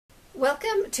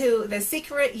Welcome to the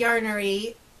Secret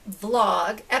Yarnery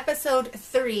vlog, episode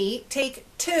 3, take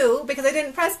 2, because I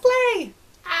didn't press play.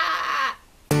 Ah!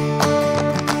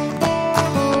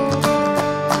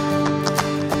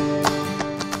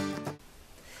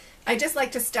 I'd just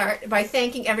like to start by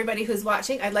thanking everybody who's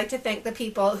watching. I'd like to thank the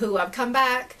people who have come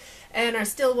back and are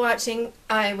still watching.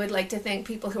 I would like to thank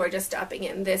people who are just stopping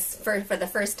in this for the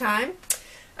first time.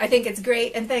 I think it's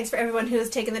great, and thanks for everyone who's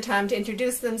taken the time to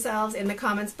introduce themselves in the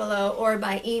comments below or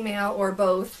by email or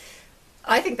both.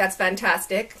 I think that's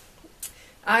fantastic.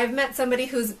 I've met somebody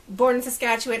who's born in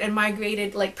Saskatchewan and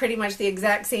migrated like pretty much the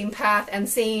exact same path and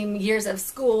same years of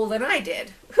school than I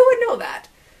did. Who would know that?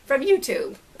 From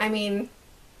YouTube. I mean,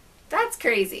 that's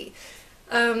crazy.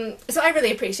 So I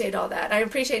really appreciate all that. I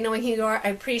appreciate knowing who you are. I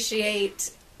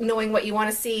appreciate knowing what you want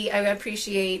to see. I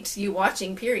appreciate you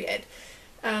watching, period.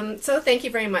 So thank you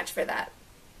very much for that.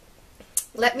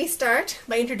 Let me start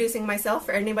by introducing myself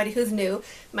for anybody who's new.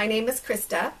 My name is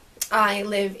Krista. I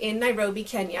live in Nairobi,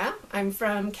 Kenya. I'm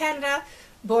from Canada,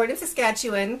 born in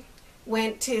Saskatchewan,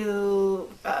 went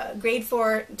to grade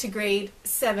 4 to grade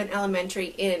 7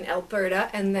 elementary in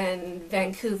Alberta, and then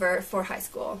Vancouver for high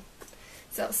school.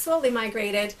 So slowly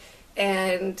migrated,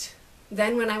 and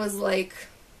then when I was like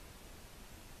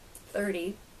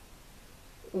 30,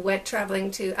 went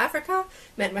traveling to Africa,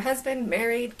 met my husband,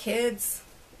 married, kids,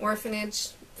 orphanage,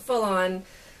 full on.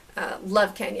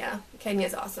 Love Kenya.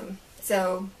 Kenya's awesome.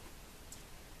 So,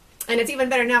 and it's even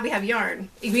better now we have yarn.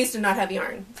 We used to not have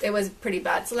yarn. It was pretty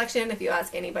bad selection if you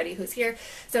ask anybody who's here.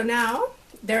 So now,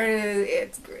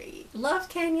 it's great. Love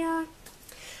Kenya.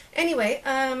 Anyway,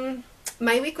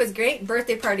 my week was great.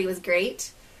 Birthday party was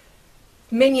great.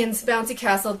 Minions bouncy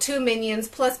castle, 2 minions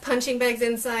plus punching bags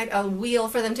inside, a wheel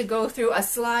for them to go through, a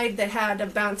slide that had a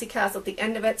bouncy castle at the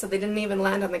end of it so they didn't even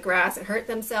land on the grass and hurt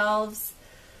themselves.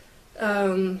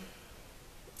 That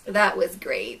was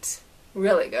great.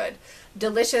 Really good.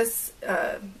 Delicious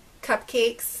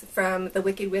cupcakes from the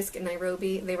Wicked Whisk in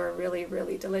Nairobi. They were really,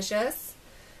 really delicious,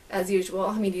 as usual.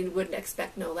 I mean, you wouldn't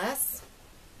expect no less,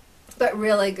 but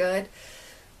really good.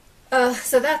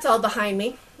 So that's all behind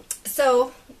me.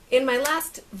 So in my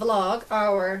last vlog,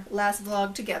 our last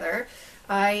vlog together,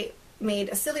 I made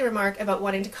a silly remark about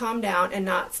wanting to calm down and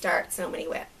not start so many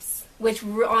whips, which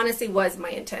honestly was my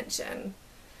intention.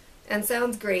 And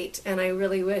sounds great, and I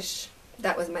really wish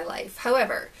that was my life.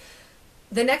 However,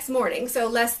 the next morning, so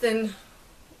less than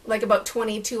like about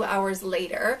 22 hours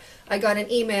later, I got an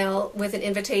email with an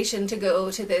invitation to go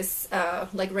to this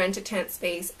like rent-a-tent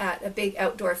space at a big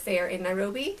outdoor fair in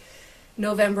Nairobi.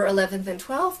 November 11th and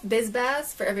 12th,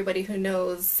 BizBaz, for everybody who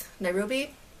knows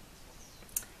Nairobi.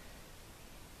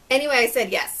 Anyway, I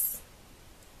said yes.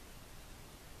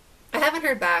 I haven't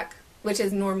heard back, which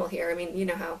is normal here. I mean, you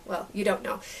know how, well, you don't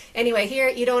know. Anyway, here,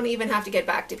 you don't even have to get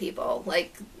back to people.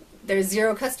 Like, there's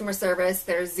zero customer service,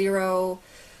 there's zero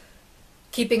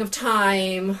keeping of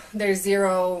time, there's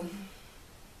zero,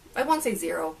 I won't say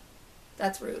zero,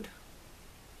 that's rude,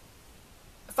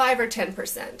 5 or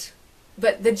 10%.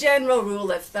 But the general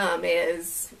rule of thumb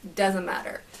is, doesn't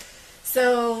matter.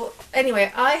 So,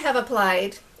 anyway, I have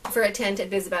applied for a tent at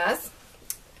BizBaz.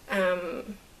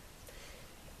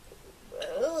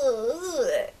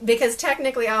 Because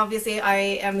technically, obviously, I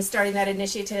am starting that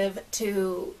initiative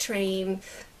to train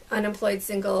unemployed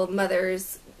single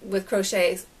mothers with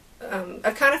crochet.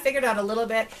 I've kind of figured out a little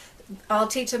bit. I'll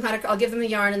teach them how to, I'll give them the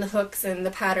yarn and the hooks and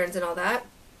the patterns and all that.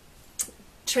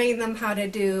 Train them how to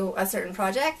do a certain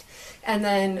project, and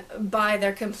then buy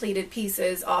their completed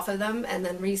pieces off of them and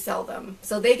then resell them.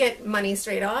 So they get money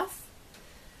straight off,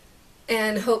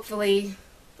 and hopefully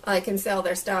I can sell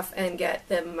their stuff and get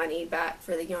them money back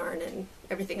for the yarn and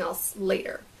everything else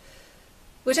later,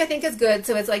 which I think is good.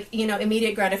 So it's like, you know,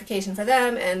 immediate gratification for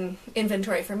them and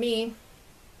inventory for me,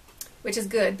 which is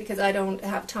good because I don't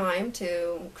have time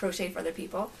to crochet for other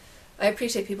people. I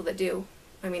appreciate people that do.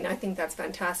 I mean, I think that's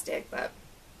fantastic, but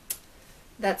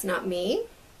that's not me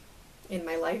in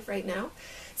my life right now.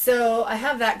 So I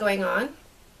have that going on.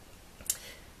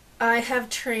 I have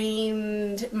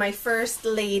trained my first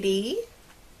lady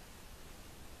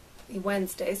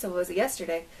Wednesday, so it was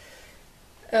yesterday.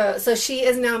 So she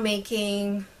is now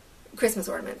making Christmas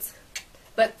ornaments.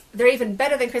 But they're even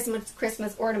better than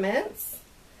Christmas ornaments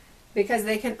because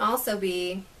they can also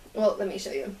be, well, let me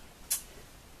show you.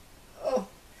 Oh,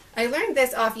 I learned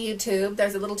this off YouTube.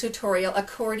 There's a little tutorial,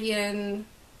 accordion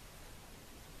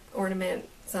ornament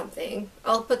something.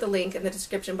 I'll put the link in the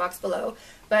description box below.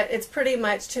 But it's pretty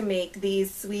much to make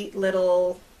these sweet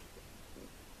little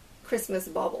Christmas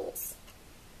baubles.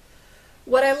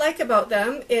 What I like about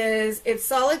them is it's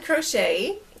solid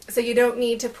crochet. So you don't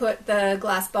need to put the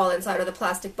glass ball inside or the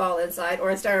plastic ball inside or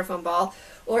a styrofoam ball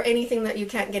or anything that you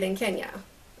can't get in Kenya.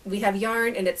 We have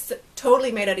yarn, and it's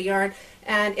totally made out of yarn,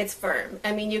 and it's firm.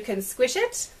 I mean, you can squish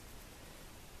it,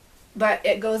 but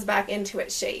it goes back into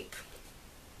its shape,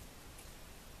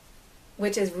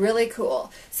 which is really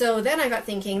cool. So then I got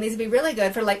thinking these would be really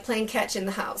good for like playing catch in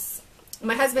the house.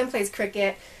 My husband plays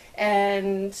cricket,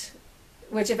 and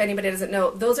which, if anybody doesn't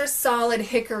know, those are solid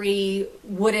hickory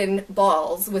wooden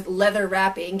balls with leather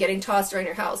wrapping getting tossed around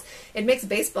your house. It makes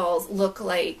baseballs look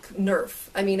like Nerf.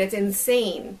 I mean, it's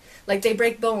insane. Like, they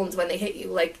break bones when they hit you.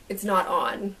 Like, it's not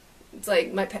on. It's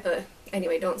like my pet.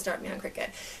 Anyway, don't start me on cricket.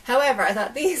 However, I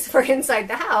thought these for inside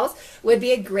the house would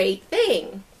be a great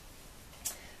thing.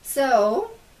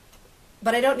 So,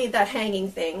 but I don't need that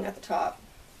hanging thing at the top.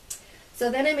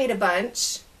 So then I made a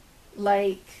bunch,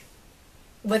 like,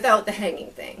 without the hanging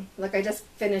thing. Like, I just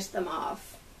finished them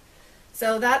off.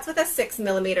 So that's with a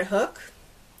 6mm hook,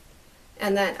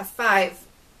 and then a 5mm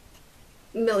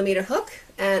hook,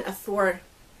 and a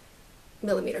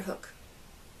 4mm hook.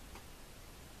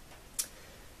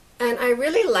 And I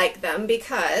really like them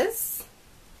because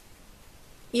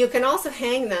you can also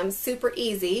hang them super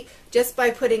easy just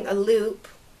by putting a loop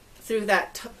through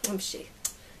that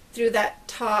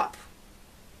top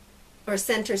or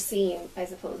center seam, I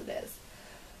suppose it is.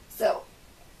 So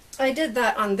I did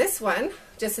that on this one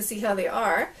just to see how they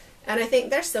are, and I think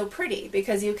they're so pretty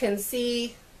because you can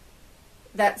see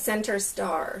that center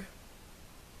star.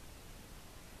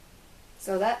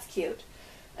 So that's cute.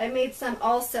 I made some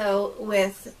also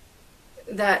with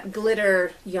that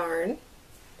glitter yarn,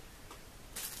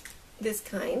 this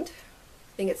kind.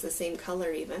 I think it's the same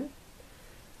color even,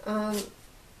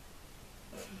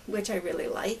 which I really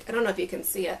like. I don't know if you can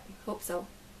see it. Hope so.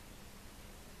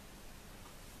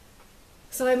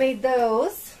 So I made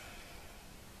those,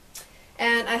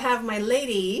 and I have my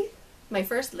lady, my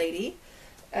first lady,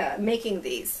 making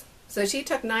these. So she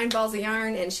took 9 balls of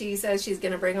yarn, and she says she's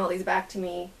going to bring all these back to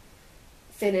me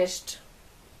finished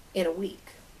in a week.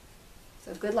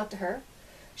 So good luck to her.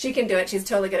 She can do it. She's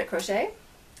totally good at crochet.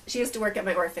 She used to work at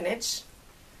my orphanage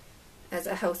as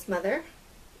a house mother,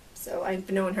 so I've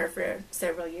known her for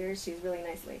several years. She's a really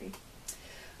nice lady.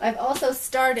 I've also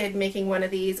started making one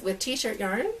of these with t-shirt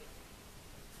yarn.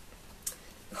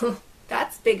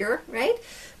 That's bigger, right?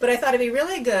 But I thought it'd be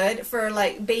really good for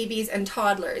like babies and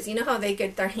toddlers. You know how they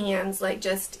get their hands like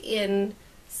just in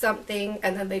something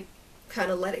and then they kind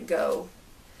of let it go.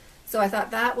 So I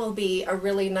thought that will be a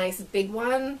really nice big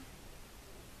one,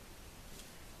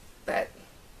 but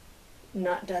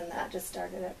not done that, just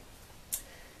started it.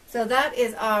 So that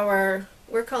is our,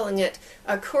 we're calling it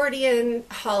accordion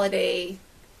holiday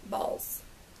balls.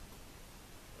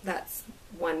 That's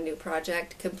one new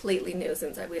project, completely new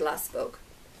since we last spoke.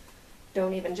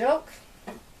 Don't even joke.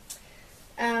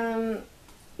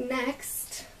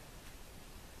 Next,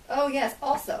 oh yes,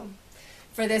 also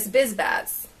for this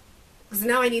BizBats, because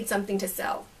now I need something to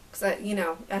sell, because you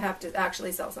know, I have to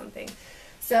actually sell something.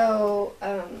 So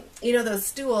you know those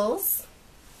stools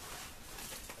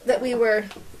that we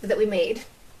made,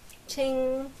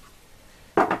 ching.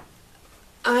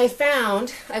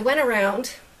 I went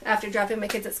around after dropping my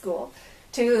kids at school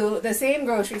to the same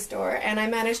grocery store, and I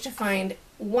managed to find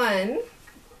one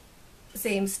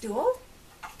same stool.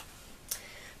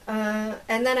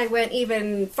 And then I went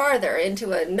even farther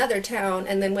into another town,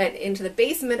 and then went into the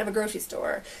basement of a grocery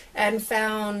store and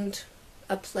found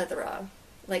a plethora,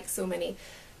 like so many,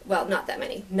 well, not that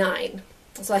many, 9.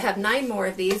 So I have 9 more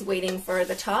of these waiting for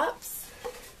the tops,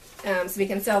 so we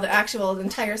can sell the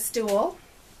entire stool.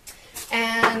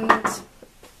 And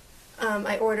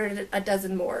I ordered a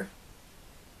dozen more,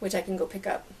 which I can go pick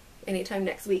up anytime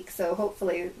next week. So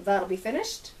hopefully that'll be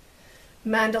finished.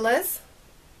 Mandalas,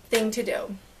 thing to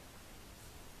do.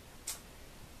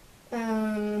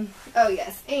 Oh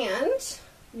yes, and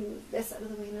move this out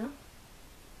of the way now.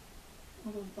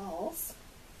 All those balls.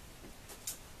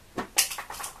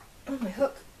 Oh, my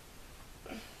hook.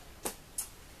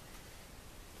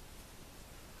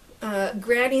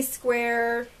 Granny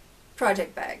Square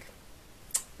project bag.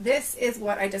 This is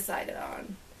what I decided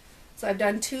on. So I've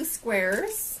done 2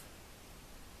 squares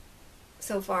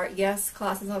so far. Yes,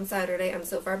 class is on Saturday. I'm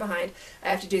so far behind. I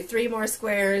have to do 3 more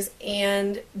squares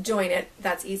and join it.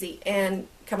 That's easy. And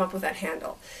come up with that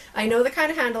handle. I know the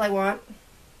kind of handle I want.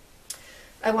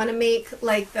 I want to make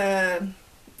like the,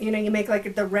 you know, you make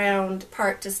like the round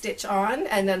part to stitch on,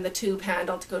 and then the tube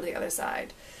handle to go to the other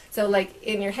side. So like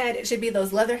in your head, it should be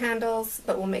those leather handles,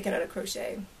 but we'll make it out of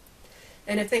crochet.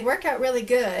 And if they work out really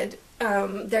good,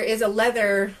 there is a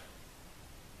leather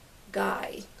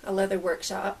guy, a leather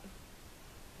workshop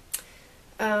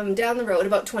down the road,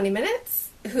 about 20 minutes,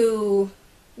 who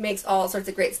makes all sorts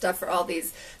of great stuff for all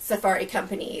these safari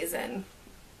companies and,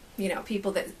 you know,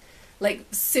 people that, like,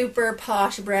 super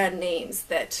posh brand names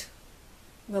that,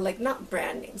 well, like, not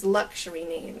brand names, luxury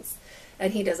names.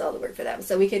 And he does all the work for them.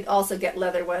 So we could also get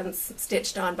leather ones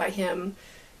stitched on by him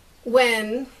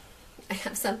when I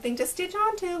have something to stitch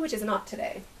onto, which is not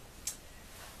today.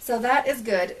 So that is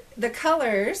good. The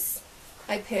colors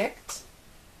I picked,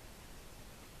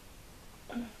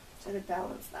 try to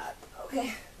balance that,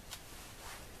 okay,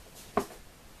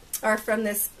 are from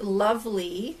this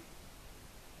lovely,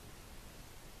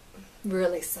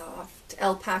 really soft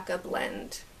alpaca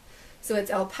blend. So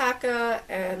it's alpaca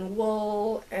and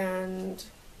wool and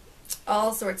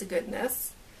all sorts of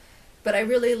goodness, but I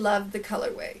really love the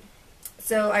colorway.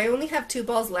 So I only have 2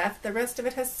 balls left. The rest of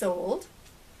it has sold.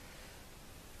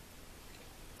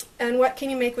 And what can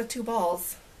you make with 2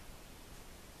 balls?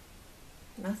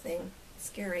 Nothing.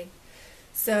 Scary.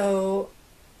 So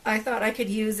I thought I could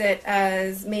use it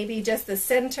as maybe just the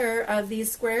center of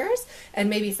these squares, and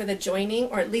maybe for the joining,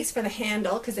 or at least for the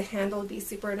handle, because the handle would be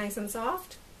super nice and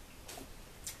soft.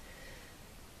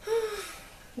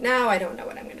 Now I don't know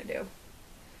what I'm going to do.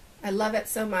 I love it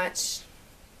so much.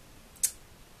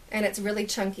 And it's really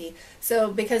chunky.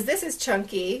 So because this is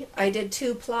chunky, I did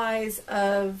 2 plies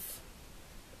of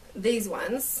these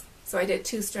ones. So I did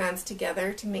 2 strands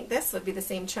together to make this. So it'd be the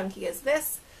same chunky as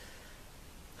this.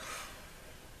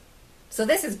 So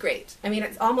this is great. I mean,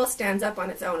 it almost stands up on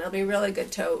its own. It'll be a really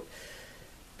good tote.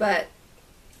 But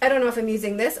I don't know if I'm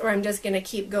using this or I'm just going to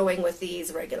keep going with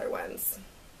these regular ones.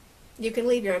 You can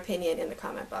leave your opinion in the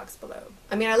comment box below.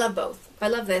 I mean, I love both. I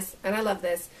love this and I love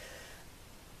this.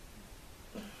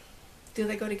 Do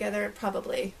they go together?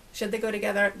 Probably. Should they go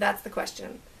together? That's the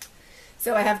question.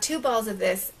 So I have 2 balls of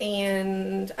this,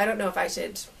 and I don't know if I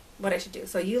should, what I should do.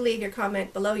 So you leave your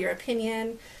comment below, your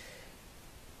opinion.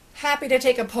 Happy to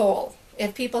take a poll.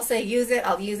 If people say use it,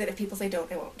 I'll use it. If people say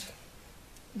don't, I won't.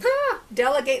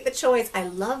 Delegate the choice. I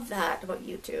love that about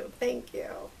YouTube. Thank you.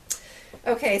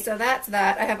 Okay, so that's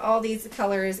that. I have all these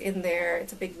colors in there.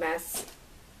 It's a big mess.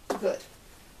 Good.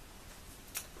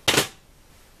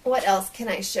 What else can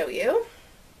I show you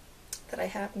that I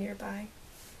have nearby?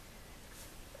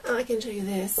 Oh, I can show you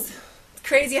this. It's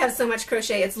crazy I have so much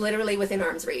crochet. It's literally within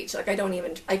arm's reach. Like,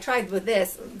 I tried with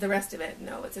this, the rest of it,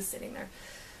 no, it's just sitting there.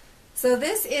 So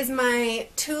this is my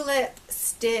tulip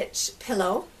stitch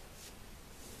pillow.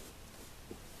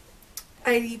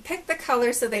 I picked the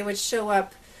colors so they would show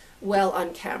up well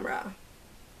on camera.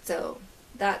 So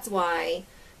that's why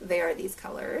they are these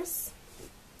colors.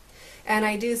 And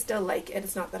I do still like it.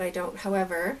 It's not that I don't.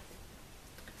 However,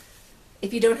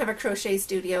 if you don't have a crochet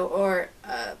studio or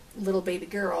a little baby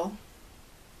girl,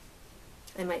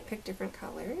 I might pick different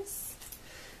colors.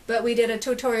 But we did a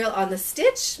tutorial on the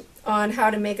stitch, on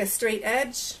how to make a straight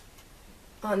edge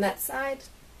on that side,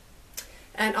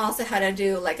 and also how to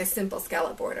do like a simple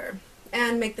scallop border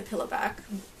and make the pillow back.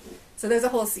 So there's a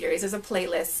whole series. There's a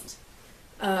playlist.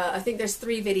 I think there's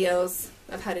 3 videos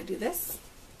of how to do this.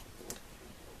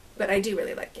 But I do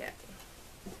really like it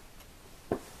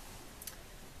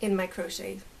in my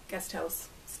crochet guest house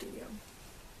studio.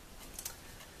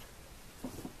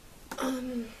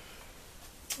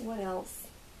 What else?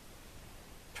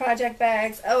 Project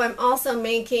bags. Oh, I'm also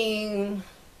making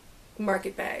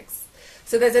market bags.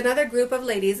 So there's another group of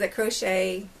ladies that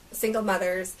crochet, single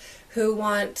mothers, who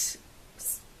want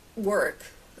work,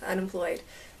 unemployed.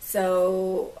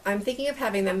 So I'm thinking of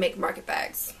having them make market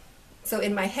bags. So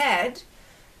in my head,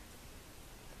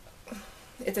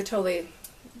 it's a totally,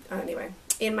 anyway,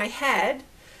 in my head,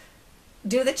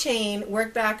 do the chain,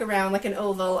 work back around like an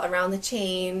oval around the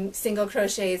chain, single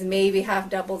crochets, maybe half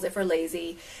doubles if we're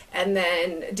lazy, and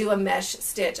then do a mesh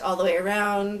stitch all the way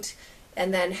around,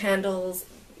 and then handles,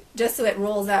 just so it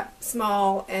rolls up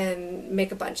small, and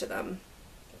make a bunch of them.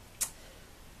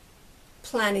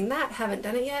 Planning that, haven't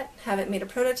done it yet, haven't made a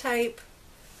prototype,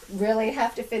 really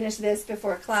have to finish this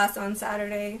before class on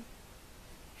Saturday,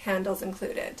 handles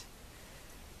included.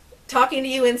 Talking to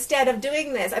you instead of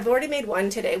doing this. I've already made one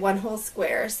today, 1 whole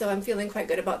square, so I'm feeling quite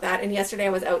good about that. And yesterday I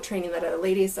was out training that other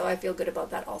lady, so I feel good about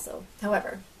that also.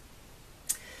 However,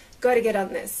 got to get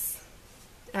on this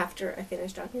after I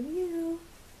finish talking to you.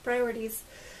 Priorities.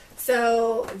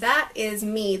 So that is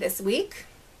me this week,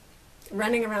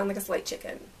 running around like a slight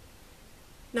chicken.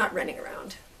 Not running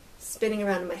around, spinning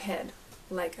around in my head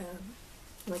like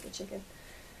a chicken.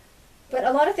 But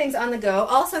a lot of things on the go.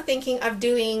 Also thinking of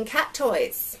doing cat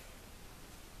toys.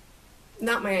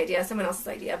 Not my idea, someone else's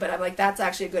idea, but I'm like, that's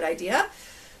actually a good idea.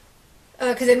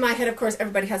 Because in my head, of course,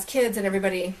 everybody has kids and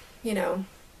everybody, you know,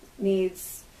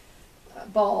 needs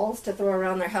balls to throw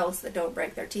around their house that don't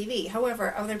break their TV.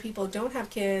 However, other people don't have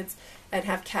kids and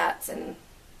have cats and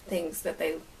things that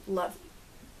they love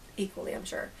equally, I'm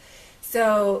sure.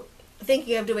 So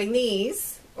thinking of doing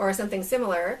these or something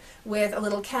similar with a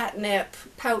little catnip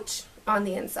pouch on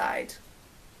the inside.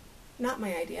 Not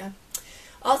my idea.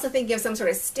 Also thinking of some sort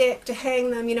of stick to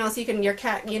hang them, you know, so you can, your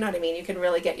cat, you know what I mean, you can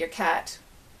really get your cat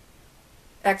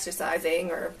exercising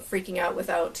or freaking out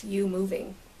without you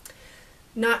moving.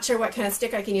 Not sure what kind of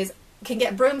stick I can use. Can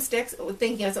get broomsticks,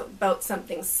 thinking about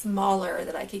something smaller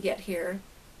that I could get here.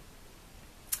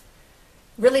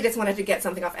 Really just wanted to get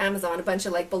something off Amazon, a bunch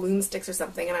of like balloon sticks or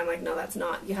something, and I'm like, no, that's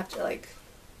not. You have to like,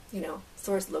 you know,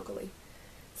 source locally.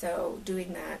 So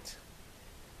doing that.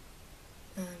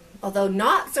 Although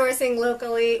not sourcing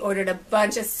locally, ordered a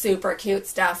bunch of super cute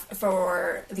stuff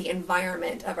for the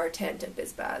environment of our tent at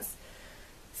BizBaz.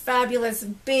 Fabulous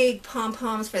big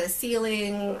pom-poms for the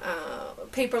ceiling,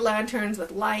 paper lanterns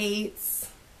with lights.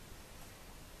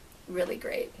 Really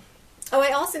great. Oh,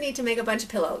 I also need to make a bunch of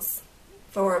pillows.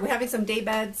 We're having some day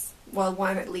beds, well,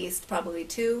 one at least, probably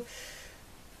two,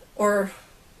 or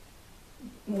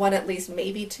one at least,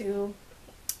 maybe two.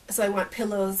 So I want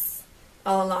pillows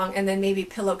all along, and then maybe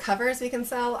pillow covers we can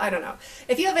sell. I don't know.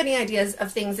 If you have any ideas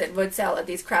of things that would sell at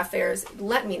these craft fairs,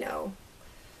 let me know.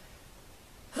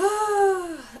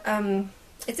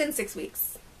 It's in 6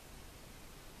 weeks.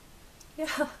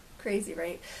 Yeah, crazy,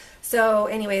 right? So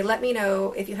anyway, let me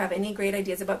know if you have any great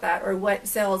ideas about that or what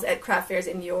sells at craft fairs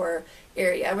in your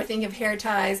area. We're thinking of hair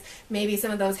ties, maybe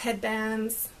some of those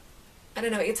headbands. I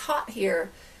don't know, it's hot here,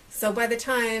 so by the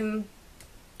time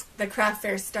the craft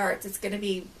fair starts, it's going to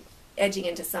be edging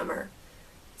into summer.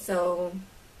 So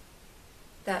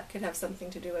that could have something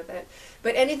to do with it.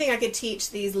 But anything I could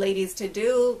teach these ladies to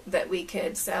do that we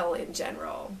could sell in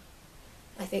general,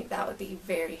 I think that would be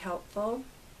very helpful.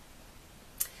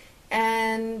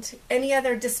 And any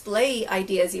other display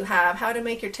ideas you have, how to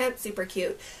make your tent super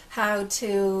cute, how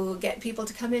to get people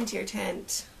to come into your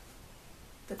tent.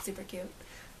 That's super cute.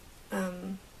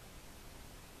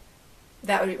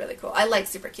 That would be really cool. I like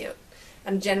super cute.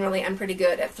 And generally I'm pretty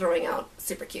good at throwing out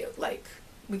super cute. Like,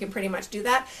 we can pretty much do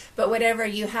that. But whatever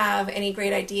you have, any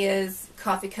great ideas,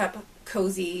 coffee cup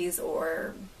cozies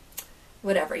or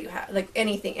whatever you have, like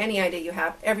anything, any idea you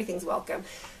have, everything's welcome.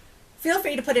 Feel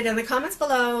free to put it in the comments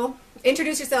below.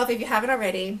 Introduce yourself if you haven't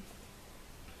already.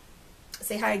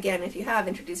 Say hi again if you have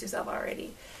introduced yourself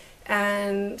already.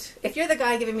 And if you're the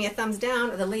guy giving me a thumbs down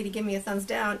or the lady giving me a thumbs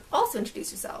down, also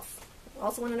introduce yourself. I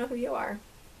also want to know who you are.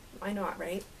 Why not,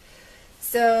 right?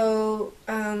 So,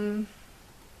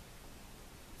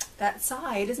 that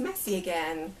side is messy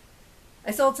again.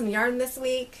 I sold some yarn this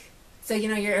week. So, you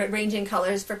know, you're arranging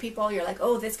colors for people. You're like,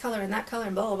 oh, this color and that color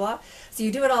and blah, blah, blah. So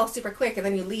you do it all super quick and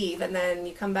then you leave and then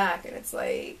you come back and it's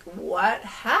like, what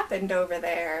happened over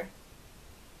there?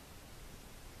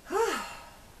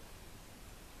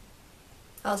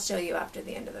 I'll show you after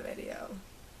the end of the video.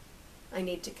 I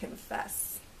need to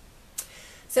confess.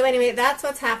 So anyway, that's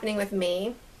what's happening with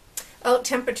me. Oh,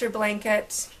 temperature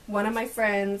blanket. One of my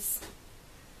friends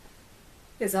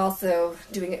is also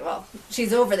doing it, well,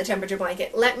 she's over the temperature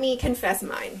blanket. Let me confess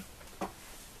mine.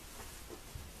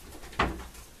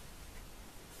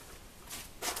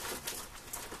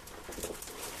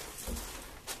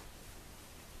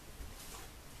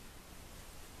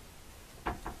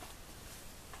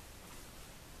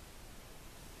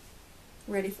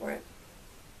 Ready for it.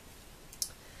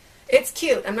 It's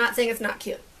cute. I'm not saying it's not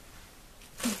cute.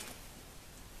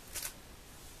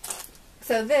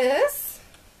 So this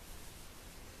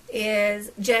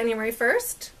is January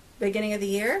 1st, beginning of the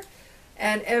year,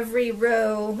 and every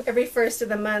row, every first of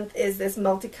the month is this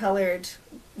multicolored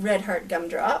red heart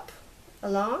gumdrop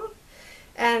along,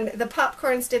 and the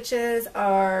popcorn stitches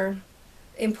are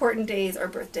important days or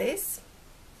birthdays,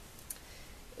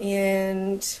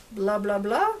 and blah blah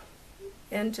blah,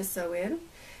 and to sew in.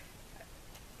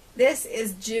 This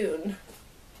is June.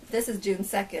 This is June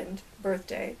 2nd,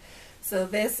 birthday. So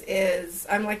this is,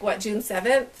 I'm like, what, June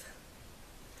 7th?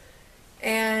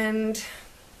 And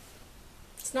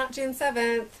it's not June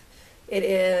 7th, it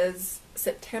is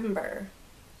September.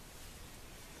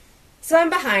 So I'm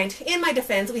behind. In my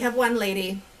defense, we have one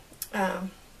lady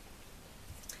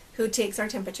who takes our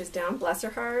temperatures down, bless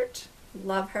her heart,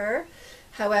 love her.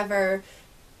 However,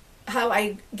 how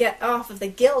I get off of the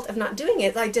guilt of not doing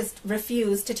it, I just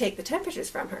refuse to take the temperatures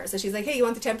from her. So she's like, hey, you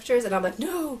want the temperatures? And I'm like,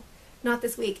 no, not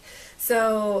this week.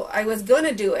 So I was going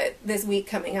to do it this week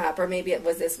coming up, or maybe it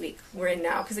was this week we're in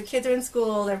now, because the kids are in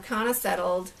school, they're kind of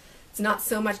settled. It's not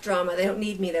so much drama. They don't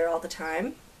need me there all the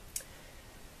time.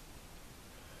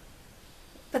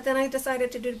 But then I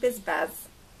decided to do BizBaz.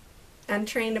 and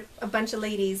trained a bunch of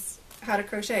ladies how to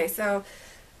crochet. So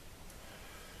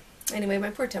anyway, my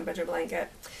poor temperature blanket.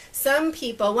 Some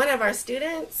people, one of our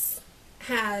students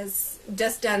has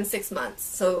just done 6 months.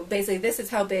 So basically this is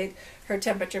how big her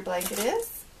temperature blanket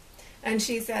is. And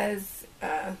she says,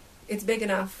 it's big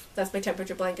enough. That's my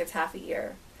temperature blanket's half a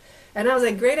year. And I was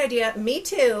like, great idea. Me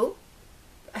too.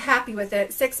 Happy with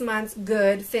it. 6 months,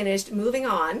 good, finished, moving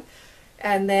on.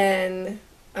 And then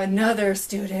another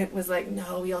student was like,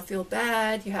 no, you'll feel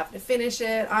bad. You have to finish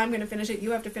it. I'm going to finish it.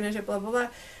 You have to finish it, blah, blah, blah.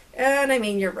 And I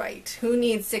mean, you're right. Who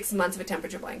needs 6 months of a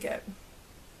temperature blanket?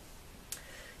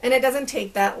 And it doesn't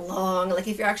take that long. Like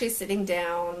if you're actually sitting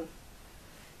down,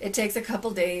 it takes a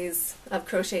couple days of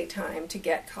crochet time to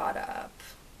get caught up.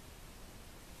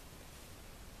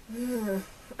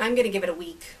 I'm going to give it a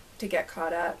week to get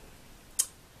caught up.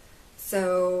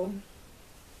 So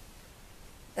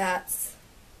that's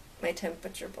my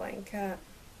temperature blanket.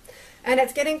 And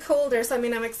it's getting colder, so I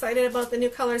mean, I'm excited about the new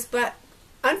colors, but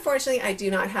unfortunately I do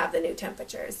not have the new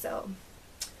temperatures, so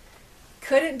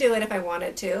couldn't do it if I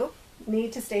wanted to.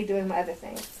 Need to stay doing my other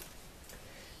things.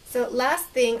 So last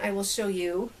thing I will show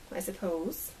you, I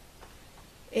suppose,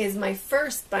 is my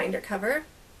first binder cover.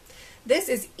 This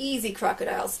is easy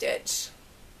crocodile stitch.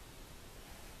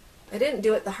 I didn't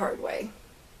do it the hard way.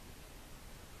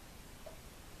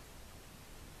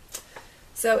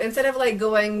 So instead of like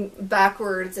going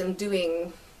backwards and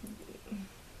doing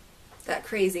that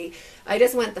crazy, I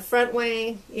just went the front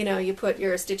way. You know, you put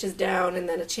your stitches down and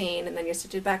then a chain and then your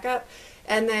stitches back up,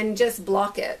 and then just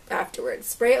block it afterwards.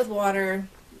 Spray it with water,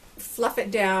 fluff it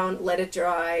down, let it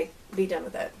dry, be done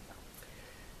with it.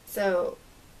 So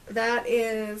that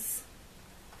is,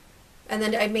 and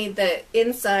then I made the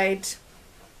inside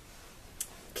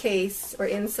case or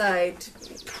inside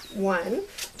one,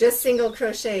 just single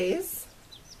crochets.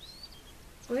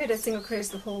 We had a single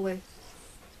crochet the whole way.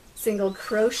 Single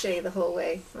crochet the whole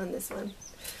way on this one.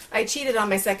 I cheated on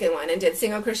my second one and did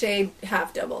single crochet,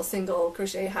 half double, single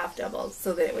crochet, half double,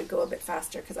 so that it would go a bit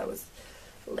faster because I was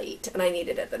late and I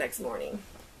needed it the next morning.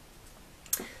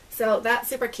 So that's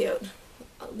super cute.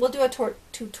 We'll do a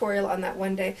tutorial on that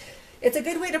one day. It's a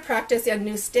good way to practice a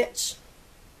new stitch.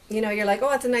 You know, you're like,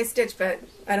 oh, it's a nice stitch, but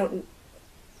I don't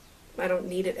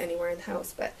need it anywhere in the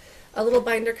house. But a little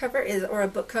binder cover is, or a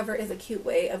book cover is a cute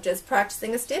way of just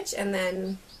practicing a stitch, and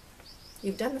then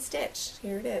you've done the stitch.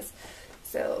 Here it is.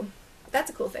 So that's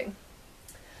a cool thing.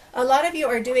 A lot of you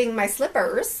are doing my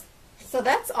slippers, so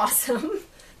that's awesome.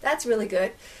 That's really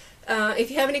good. If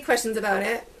you have any questions about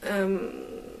it,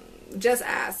 just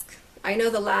ask. I know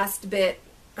the last bit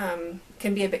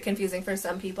can be a bit confusing for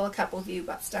some people. A couple of you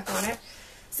got stuck on it.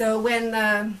 So when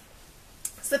the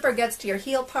slipper gets to your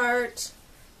heel part,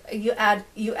 you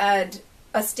add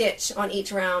a stitch on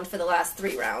each round for the last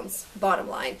 3 rounds, bottom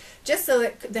line, just so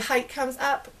that the height comes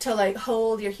up to like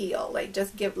hold your heel, like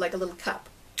just give like a little cup.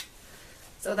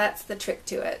 So that's the trick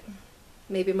to it.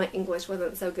 Maybe my English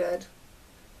wasn't so good.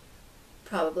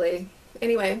 Probably.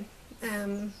 Anyway,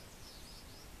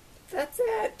 that's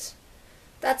it.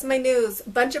 That's my news.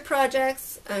 Bunch of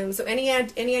projects. So any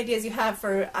ideas you have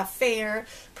for a fair,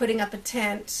 putting up a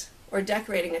tent, or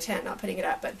decorating a tent, not putting it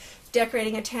up, but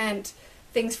decorating a tent,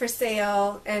 things for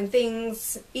sale, and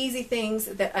things, easy things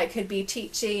that I could be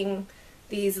teaching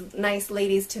these nice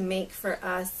ladies to make for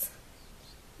us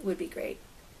would be great.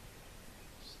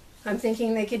 I'm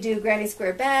thinking they could do granny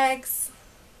square bags.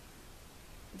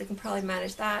 They can probably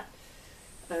manage that.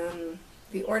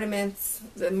 The ornaments,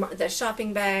 the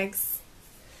shopping bags.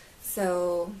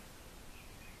 So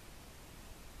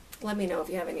let me know if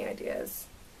you have any ideas,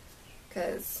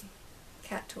 because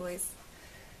cat toys.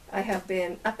 I have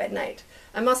been up at night.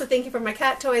 I'm also thinking for my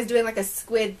cat toys, doing like a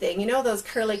squid thing. You know those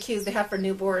curly cues they have for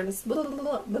newborns? Blah, blah,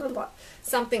 blah, blah, blah.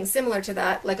 Something similar to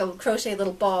that, like a crochet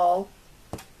little ball,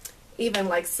 even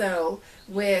like so,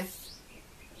 with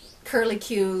curly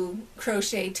cue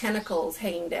crochet tentacles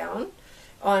hanging down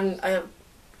on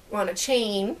a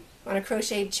chain, on a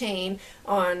crocheted chain,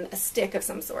 on a stick of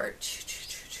some sort.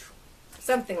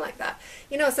 Something like that.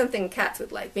 You know, something cats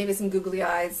would like. Maybe some googly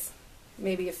eyes.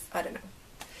 Maybe if, I don't know.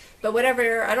 But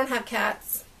whatever, I don't have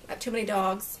cats. I have too many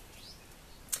dogs.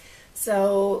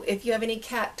 So if you have any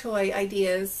cat toy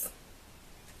ideas,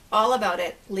 all about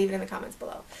it, leave it in the comments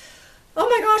below. Oh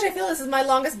my gosh, I feel this is my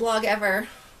longest blog ever.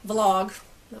 Vlog,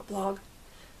 not blog.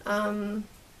 I'm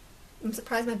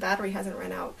surprised my battery hasn't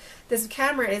run out. This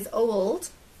camera is old.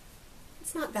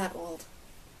 It's not that old.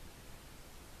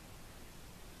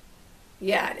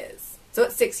 Yeah, it is. So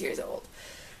it's 6 years old.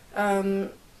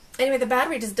 Anyway, the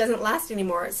battery just doesn't last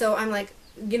anymore. So I'm like,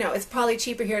 you know, it's probably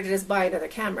cheaper here to just buy another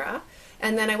camera.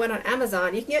 And then I went on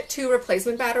Amazon. You can get 2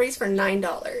 replacement batteries for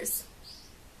 $9.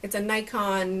 It's a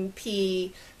Nikon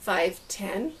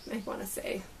P510, I want to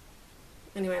say.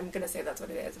 Anyway, I'm going to say that's what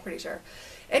it is. I'm pretty sure.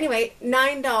 Anyway,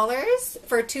 $9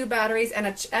 for 2 batteries and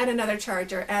another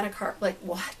charger and a cart. Like,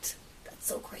 what? That's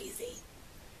so crazy.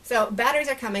 So batteries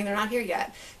are coming. They're not here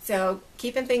yet. So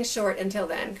keeping things short until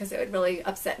then, because it would really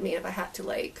upset me if I had to,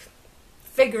 like,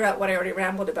 figure out what I already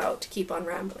rambled about to keep on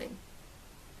rambling.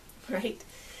 Right?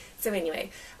 So anyway,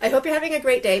 I hope you're having a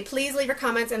great day. Please leave your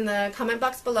comments in the comment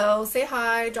box below. Say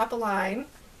hi, drop a line.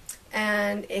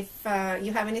 And if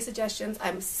you have any suggestions,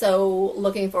 I'm so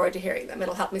looking forward to hearing them.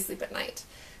 It'll help me sleep at night.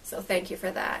 So thank you for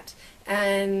that.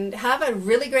 And have a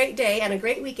really great day and a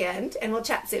great weekend, and we'll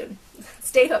chat soon.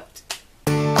 Stay hooked.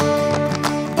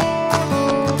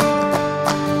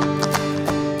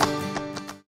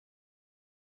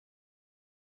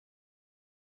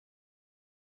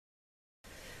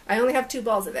 I only have 2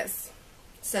 balls of this.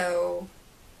 So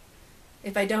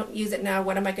if I don't use it now,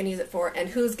 what am I going to use it for? And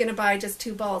who's going to buy just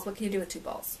 2 balls? What can you do with 2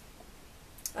 balls?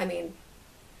 I mean,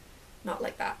 not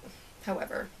like that.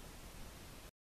 However,